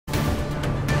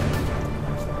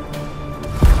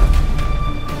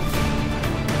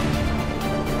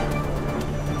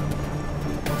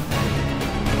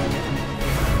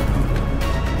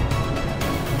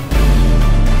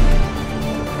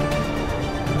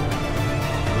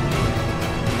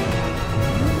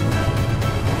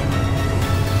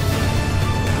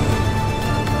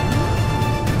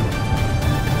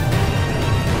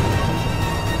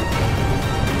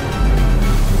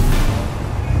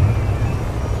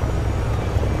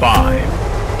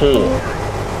4,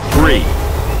 3,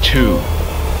 2,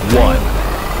 1.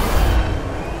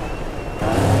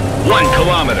 1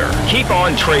 kilometer. Keep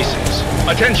on traces.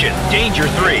 Attention, danger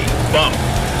 3, bump.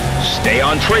 Stay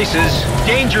on traces.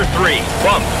 Danger 3,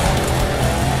 bump.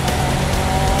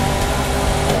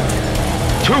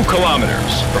 2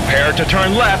 kilometers. Prepare to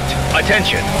turn left.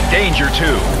 Attention, danger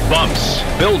 2, bumps.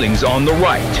 Buildings on the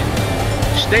right.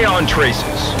 Stay on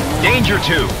traces. Danger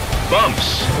 2,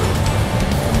 bumps.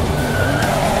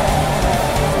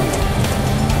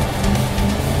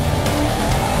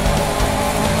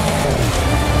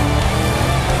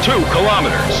 2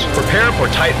 kilometers. Prepare for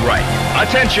tight right.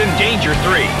 Attention, danger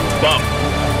 3, bump.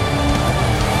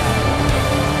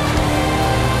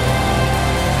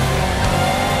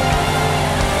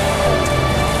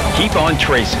 Keep on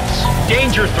traces.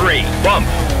 Danger 3, bump.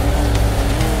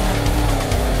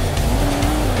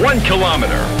 1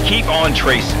 kilometer. Keep on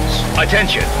traces.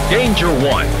 Attention, danger 1,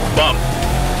 bump.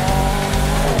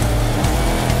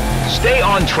 Stay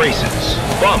on traces.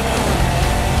 Bump.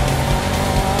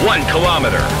 1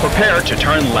 kilometer. Prepare to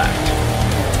turn left.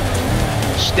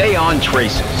 Stay on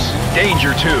traces.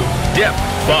 Danger 2. Dip.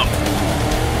 Bump.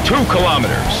 2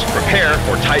 kilometers. Prepare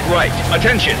for tight right.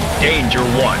 Attention. Danger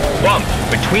 1. Bump.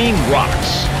 Between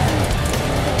rocks.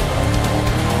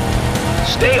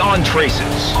 Stay on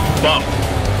traces. Bump.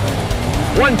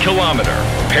 1 kilometer.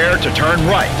 Prepare to turn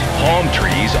right. Palm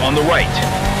trees on the right.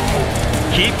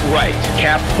 Keep right.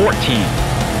 Cap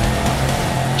 14.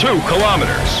 2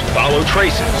 kilometers. Follow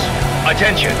traces.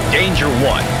 Attention, danger 1.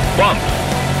 Bump.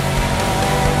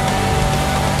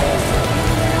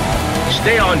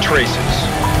 Stay on traces.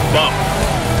 Bump.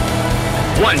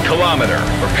 1 kilometer.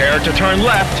 Prepare to turn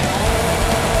left.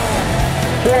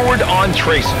 Forward on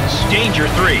traces. Danger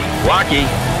 3. Rocky.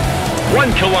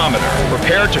 1 kilometer.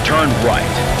 Prepare to turn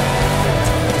right.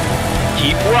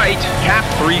 Keep right. Cap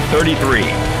 333.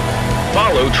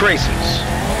 Follow traces.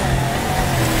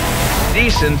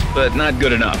 Decent, but not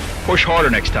good enough. Push harder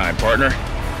next time, partner.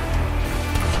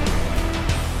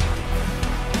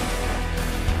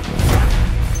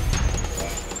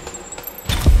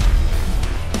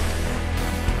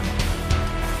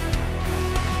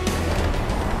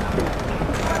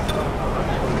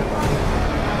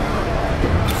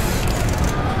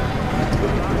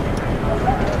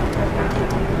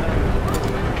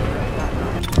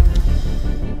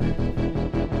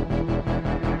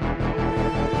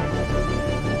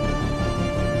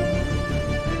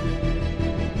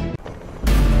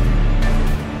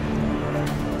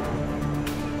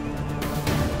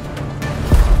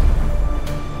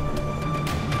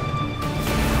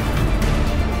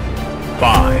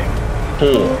 Five, 4,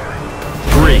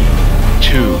 3,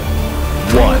 2,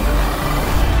 1.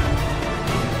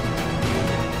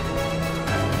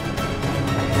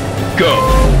 Go.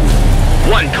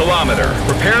 1 kilometer.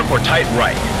 Prepare for tight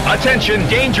right. Attention,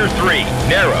 danger 3.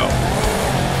 Narrow.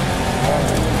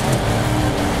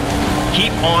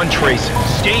 Keep on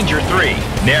traces. Danger 3.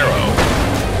 Narrow.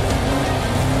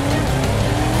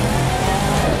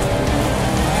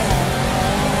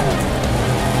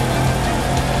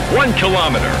 1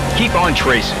 kilometer. Keep on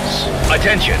traces.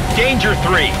 Attention. Danger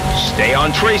 3. Stay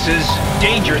on traces.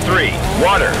 Danger 3.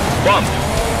 Water. Bump.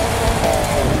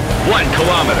 1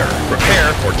 kilometer.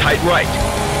 Prepare for tight right.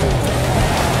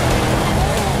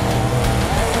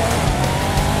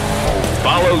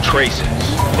 Follow traces.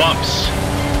 Bumps.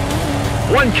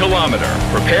 1 kilometer.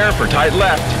 Prepare for tight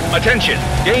left. Attention.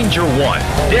 Danger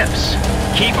 1. Dips.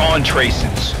 Keep on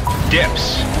traces.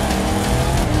 Dips.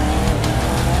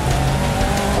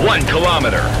 1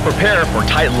 kilometer. Prepare for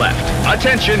tight left.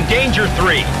 Attention, danger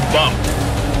 3. Bump.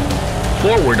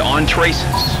 Forward on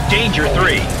traces. Danger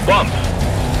 3. Bump.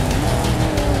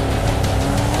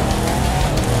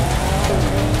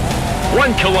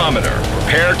 1 kilometer.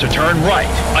 Prepare to turn right.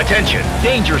 Attention,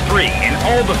 danger 3 in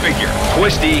all the figure.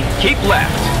 Twisty. Keep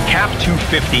left. Cap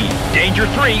 250. Danger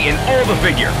 3 in all the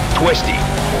figure. Twisty.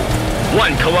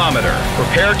 1 kilometer.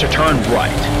 Prepare to turn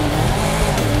right.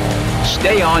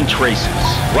 Stay on traces.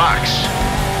 Rocks.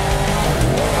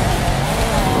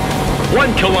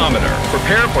 1 kilometer.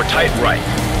 Prepare for tight right.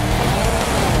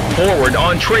 Forward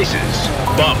on traces.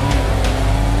 Bump.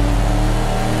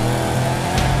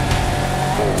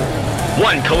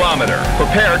 1 kilometer.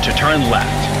 Prepare to turn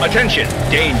left. Attention.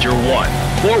 Danger 1.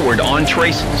 Forward on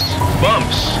traces.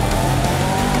 Bumps.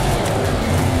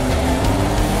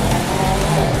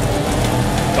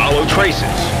 Follow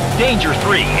traces. Danger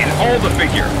 3 in all the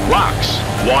figure. Rocks.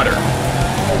 Water.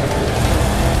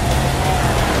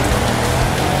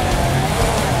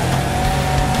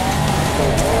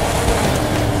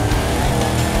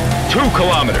 2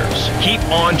 kilometers. keep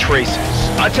on traces.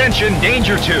 Attention,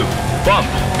 danger 2, bump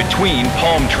between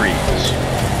palm trees.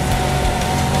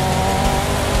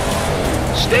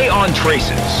 Stay on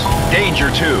traces, danger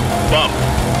 2, bump.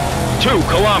 2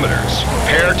 kilometers,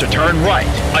 prepare to turn right.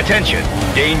 Attention,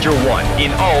 danger 1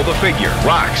 in all the figure,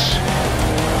 rocks.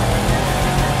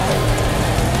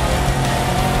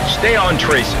 Stay on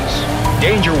traces,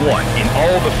 danger 1 in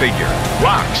all the figure,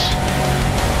 rocks.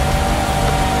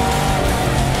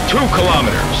 2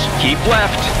 kilometers, keep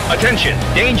left. Attention,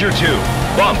 danger 2,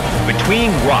 bump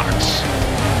between rocks.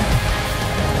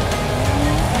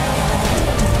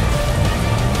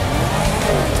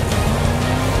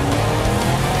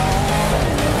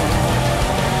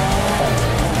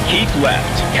 Keep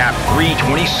left, cap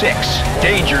 326,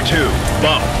 danger 2,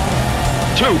 bump.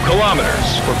 2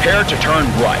 kilometers, prepare to turn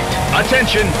right.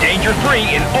 Attention, danger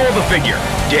 3 in all the figure,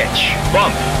 ditch,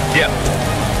 bump, dip.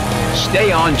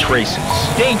 Stay on traces,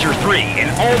 danger 3 in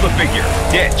all the figure,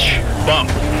 ditch, bump,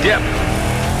 dip.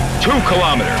 2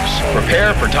 kilometers,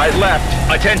 prepare for tight left.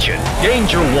 Attention,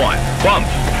 danger 1, bump,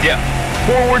 dip.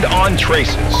 Forward on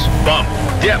traces, bump,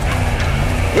 dip.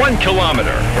 1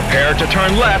 kilometer, prepare to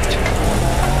turn left.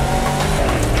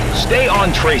 Stay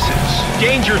on traces.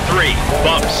 Danger 3,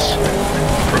 bumps.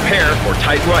 Prepare for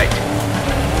tight right.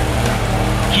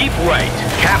 Keep right,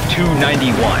 cap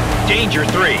 291. Danger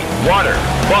 3, water,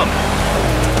 bump.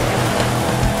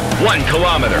 1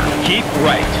 kilometer, keep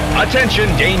right. Attention,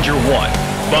 danger 1,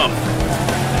 bump.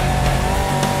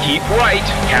 Keep right,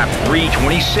 cap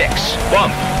 326,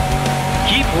 bump.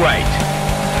 Keep right.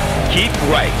 Keep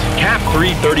right, cap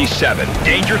 337.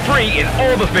 Danger 3 in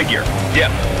all the figure,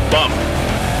 dip, bump.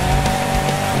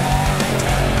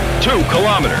 2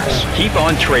 kilometers, keep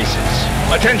on traces.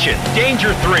 Attention,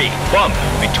 danger 3, bump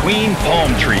between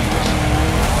palm trees.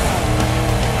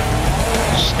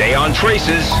 Stay on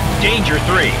traces, danger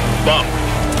 3, bump.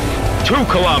 2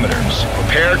 kilometers,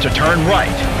 prepare to turn right.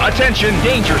 Attention,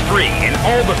 danger 3 in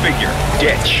all the figure,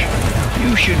 ditch.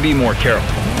 You should be more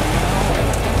careful.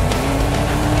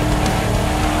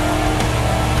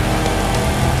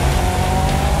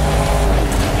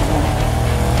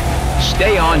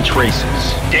 Stay on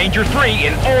traces. Danger 3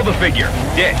 in all the figure,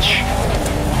 ditch.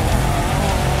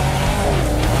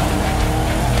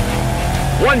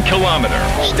 1 kilometer,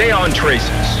 stay on traces.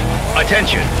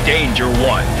 Attention, danger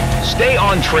 1. Stay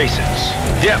on traces.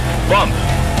 Dip, bump.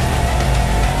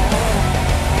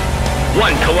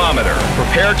 1 kilometer,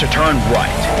 prepare to turn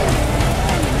right.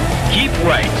 Keep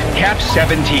right, cap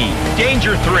 17.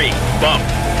 Danger 3, bump.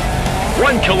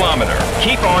 1 kilometer,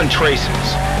 keep on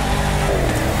traces.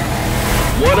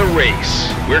 What a race.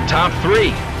 We're top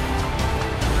 3.